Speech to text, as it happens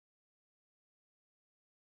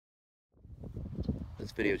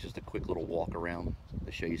This video is just a quick little walk around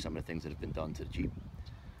to show you some of the things that have been done to the Jeep.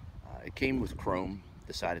 It came with chrome,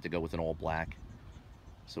 decided to go with an all black.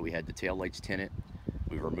 So we had the taillights tinted.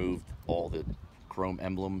 We removed all the chrome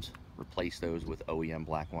emblems, replaced those with OEM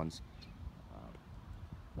black ones.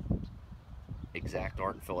 Exact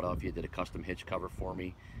Art in Philadelphia did a custom hitch cover for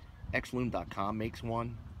me. x-lume.com makes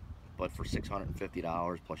one, but for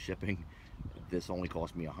 $650 plus shipping, this only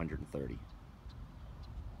cost me $130.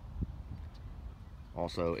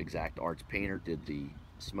 Also, Exact Art's painter did the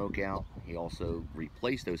smoke out. He also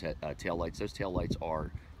replaced those taillights. Those taillights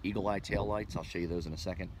are Eagle Eye taillights. I'll show you those in a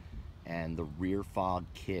second. And the rear fog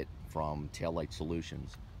kit from Taillight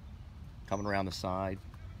Solutions. Coming around the side,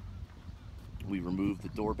 we removed the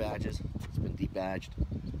door badges. It's been debadged.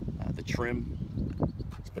 The trim,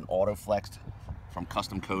 it's been auto flexed from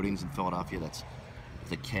Custom Coatings in Philadelphia. That's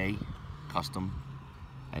the K, Custom.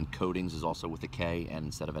 And Coatings is also with a K, and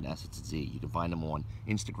instead of an S, it's a Z. You can find them on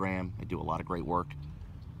Instagram. They do a lot of great work.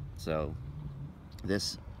 So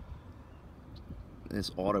this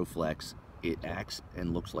auto flex, it acts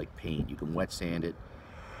and looks like paint. You can wet sand it,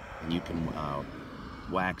 and you can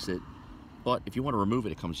wax it. But if you want to remove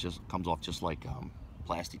it, it comes off just like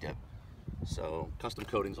plastic dip. So Custom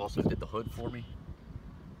Coatings also did the hood for me.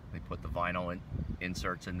 They put the vinyl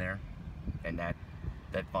inserts in there, and that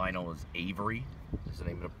vinyl is Avery. Is the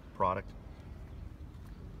name of the product.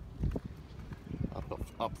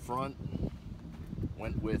 Up front,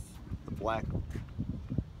 went with the black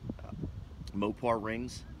Mopar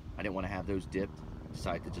rings. I didn't want to have those dipped.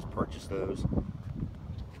 Decided to just purchase those.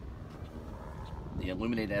 The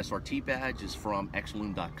illuminated SRT badge is from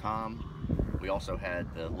x-lume.com. We also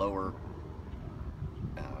had the lower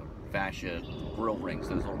fascia grill rings.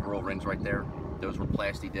 Those little grill rings right there. Those were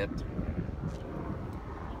plastic dipped.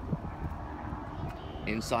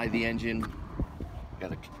 Inside the engine,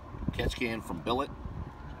 got a catch can from Billet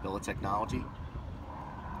Technology.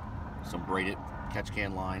 Some braided catch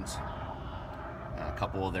can lines. A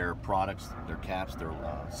couple of their products, their caps, their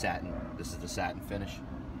satin. This is the satin finish.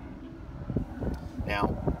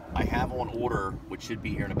 Now, I have on order, which should be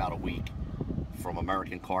here in about a week, from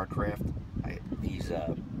American Car Craft.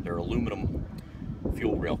 They're aluminum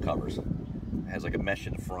fuel rail covers. It has like a mesh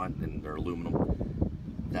in the front, and they're aluminum.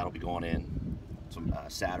 That'll be going in.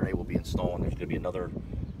 Saturday we'll be installing. There's going to be another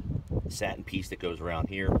satin piece that goes around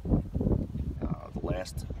here.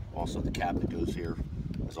 Also the cap that goes here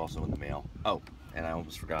is also in the mail. Oh, and I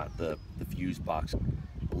almost forgot the fuse box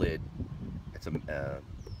lid. It's a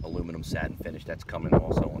aluminum satin finish. That's coming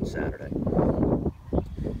also on Saturday.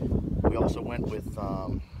 We also went with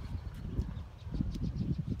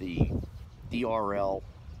the DRL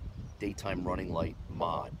daytime running light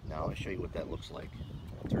mod. Now I'll show you what that looks like.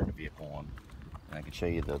 I'll turn the vehicle on. And I can show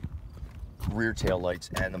you the rear tail lights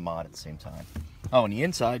and the mod at the same time. Oh, on the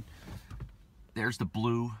inside, there's the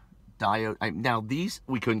blue diode. Now, these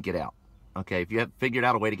we couldn't get out. Okay, if you have figured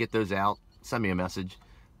out a way to get those out, send me a message.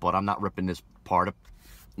 But I'm not ripping this part up,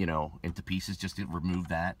 into pieces just to remove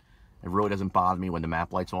that. It really doesn't bother me when the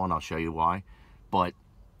map light's on. I'll show you why. But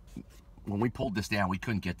when we pulled this down, we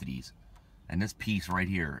couldn't get to these. And this piece right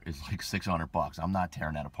here is like $600. I'm not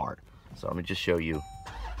tearing that apart. So let me just show you.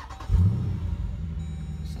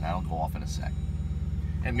 That'll go off in a sec.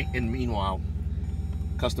 And meanwhile,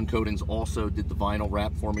 Custom Coatings also did the vinyl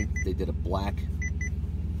wrap for me. They did a black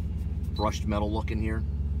brushed metal look in here.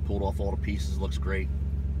 Pulled off all the pieces, looks great.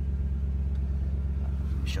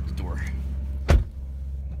 Shut the door.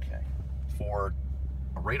 Okay. For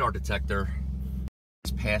a radar detector,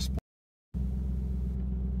 it's passport.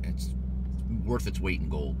 It's worth its weight in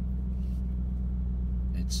gold.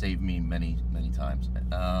 It saved me many, many times.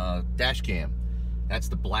 Dash cam. That's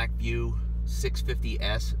the Blackview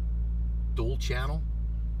 650S dual channel.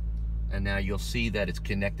 And now you'll see that it's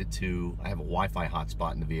connected to, I have a Wi-Fi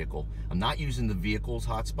hotspot in the vehicle. I'm not using the vehicle's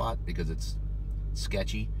hotspot because it's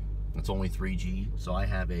sketchy. It's only 3G. So I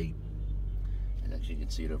have and actually you can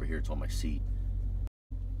see it over here, it's on my seat.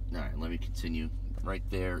 All right, let me continue. Right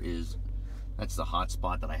there that's the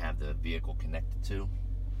hotspot that I have the vehicle connected to.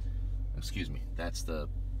 Excuse me, it's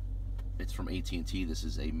from AT&T. This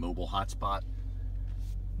is a mobile hotspot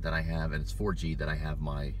that I have, and it's 4G that I have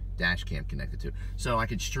my dash cam connected to. So I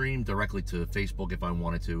could stream directly to Facebook if I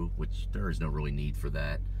wanted to, which there is no really need for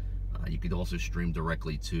that. You could also stream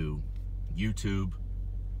directly to YouTube.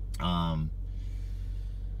 The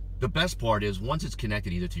best part is once it's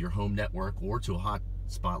connected either to your home network or to a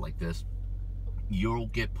hotspot like this, you'll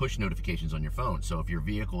get push notifications on your phone. So if your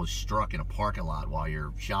vehicle is struck in a parking lot while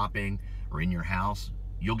you're shopping or in your house,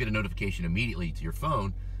 you'll get a notification immediately to your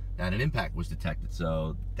phone that an impact was detected.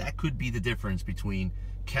 So that could be the difference between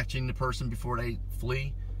catching the person before they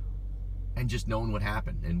flee and just knowing what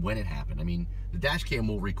happened and when it happened. I mean, the dash cam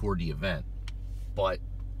will record the event, but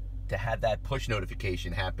to have that push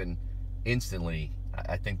notification happen instantly,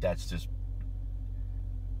 I think that's just,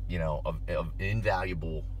 you know, an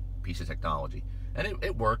invaluable piece of technology. And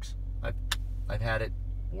it works. I've had it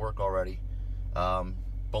work already.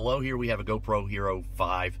 Below here we have a GoPro Hero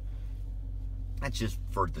 5. That's just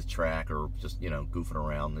for the track or just, you know, goofing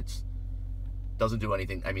around. It doesn't do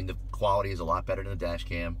anything. I mean, the quality is a lot better than the dash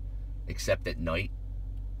cam, except at night.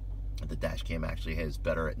 The dash cam actually is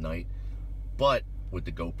better at night. But with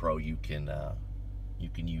the GoPro, you can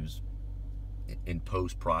use, in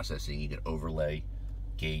post-processing, you can overlay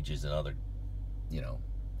gauges and other, you know,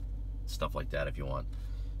 stuff like that if you want.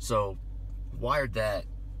 So wired that.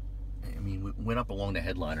 I mean, we went up along the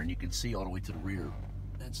headliner, and you can see all the way to the rear.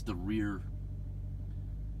 That's the rear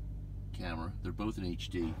camera. They're both in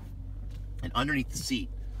HD. And underneath the seat,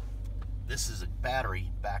 this is a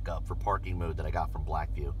battery backup for parking mode that I got from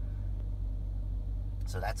Blackview.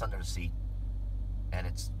 So that's under the seat,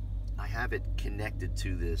 and I have it connected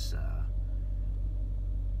to this.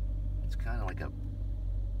 It's kind of like an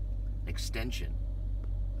extension.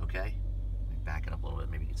 Okay, let me back it up a little bit.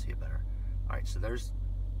 Maybe you can see it better. All right, so there's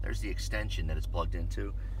the extension that it's plugged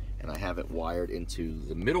into, and I have it wired into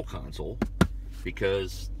the middle console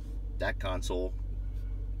because that console,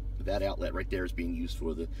 that outlet right there, is being used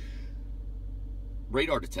for the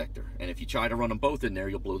radar detector. And if you try to run them both in there,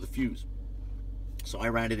 you'll blow the fuse. So I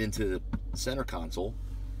ran it into the center console,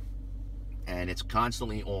 and it's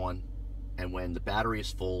constantly on. And when the battery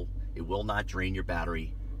is full, it will not drain your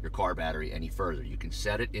battery, your car battery, any further. You can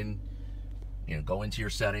set it in, you know, go into your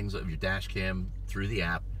settings of your dash cam through the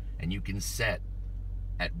app, and you can set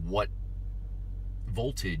at what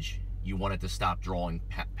voltage you want it to stop drawing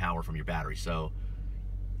power from your battery. So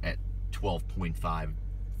at 12.5,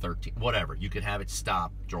 13, whatever, you could have it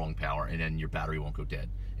stop drawing power, and then your battery won't go dead,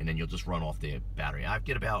 and then you'll just run off the battery. I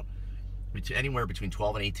get about anywhere between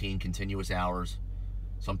 12 and 18 continuous hours,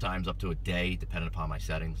 sometimes up to a day, depending upon my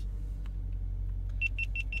settings.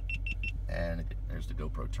 And there's the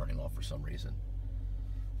GoPro turning off for some reason.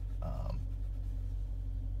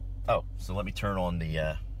 Oh, so let me turn on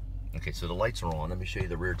the, okay, so the lights are on. Let me show you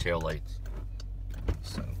the rear tail lights.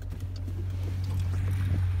 So,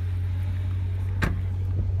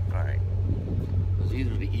 all right. These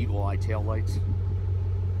are the Eagle Eye tail lights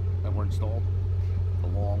that were installed,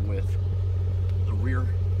 along with the rear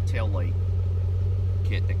tail light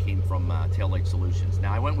kit that came from Tail Light Solutions.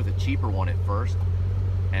 Now, I went with a cheaper one at first,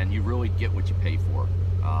 and you really get what you pay for.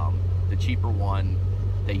 The cheaper one,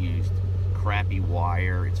 they used crappy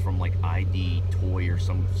wire. It's from like ID Toy or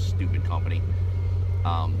some stupid company.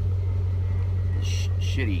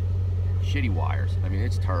 Shitty wires. I mean,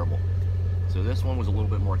 it's terrible. So this one was a little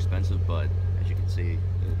bit more expensive, but as you can see,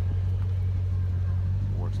 it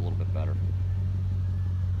works a little bit better.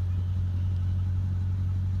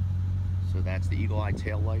 So that's the Eagle Eye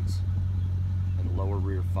tail lights and the lower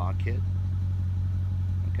rear fog kit.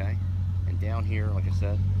 Okay, and down here, like I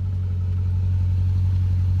said,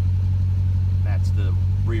 that's the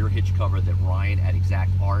rear hitch cover that Ryan at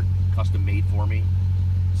Exact Art custom made for me.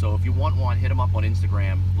 So if you want one, hit him up on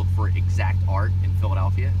Instagram. Look for Exact Art in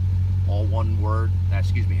Philadelphia. All one word.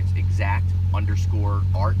 Excuse me, it's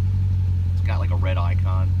exact_art. It's got like a red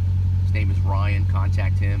icon. His name is Ryan.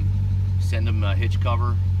 Contact him. Send him a hitch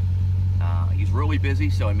cover. He's really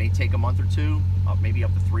busy, so it may take a month or two, maybe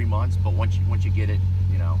up to 3 months. But once you get it,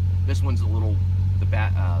 you know, this one's a little,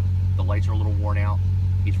 the lights are a little worn out.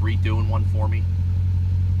 He's redoing one for me,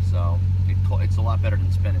 so it's a lot better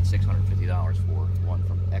than spending $650 for one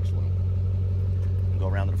from x-lume. Go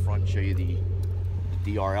around to the front and show you the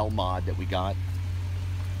DRL mod that we got.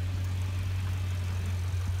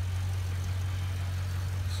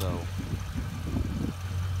 So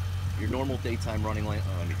your normal daytime running light.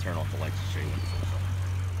 Oh, let me turn off the lights to show you what this looks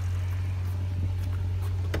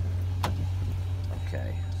like.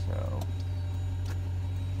 Okay, so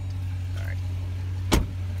all right.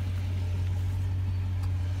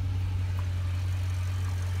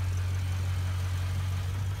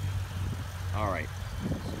 All right.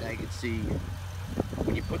 So now you can see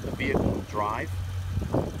when you put the vehicle in drive,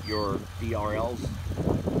 your DRLs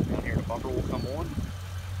down here in the bumper will come on.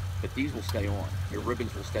 But these will stay on. Your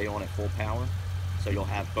ribbons will stay on at full power, so you'll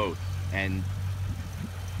have both. And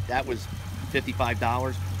that was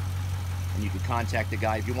 $55, and you can contact the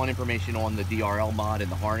guy. If you want information on the DRL mod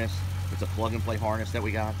and the harness, it's a plug-and-play harness that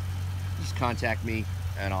we got. Just contact me,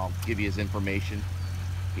 and I'll give you his information.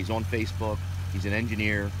 He's on Facebook. He's an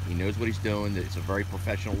engineer. He knows what he's doing. It's a very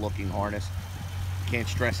professional looking harness. Can't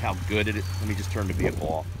stress how good it is. Let me just turn the vehicle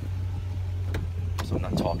off so I'm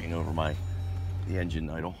not talking over the engine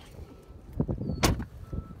idle.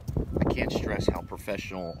 I can't stress how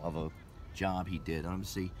professional of a job he did.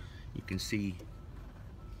 Obviously, you can see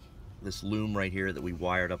this loom right here that we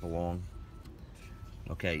wired up along.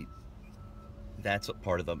 Okay, that's a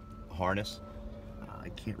part of the harness. I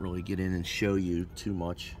can't really get in and show you too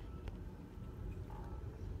much,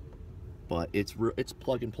 but it's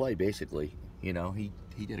plug and play basically. You know, he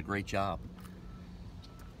did a great job.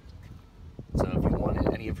 So if you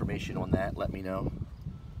wanted any information on that, let me know.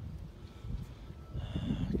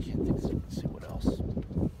 I can't think. Let's see what else.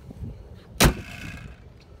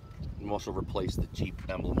 And also replace the Jeep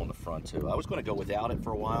emblem on the front too. I was going to go without it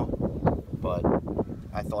for a while, but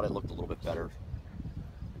I thought it looked a little bit better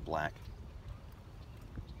black.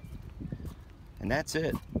 And that's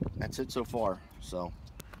it. That's it so far. So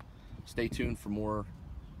stay tuned for more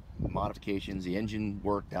modifications. The engine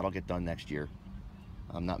work, that'll get done next year.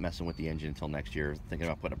 I'm not messing with the engine until next year. Thinking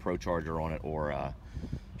about putting a Pro Charger on it or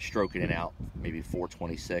stroking it out, maybe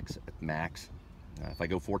 426 at max. If I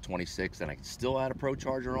go 426, then I can still add a Pro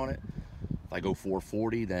Charger on it. If I go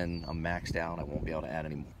 440, then I'm maxed out. I won't be able to add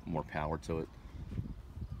any more power to it.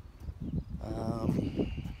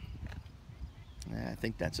 I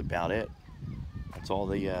think that's about it. That's all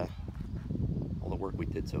the work we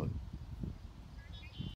did to it.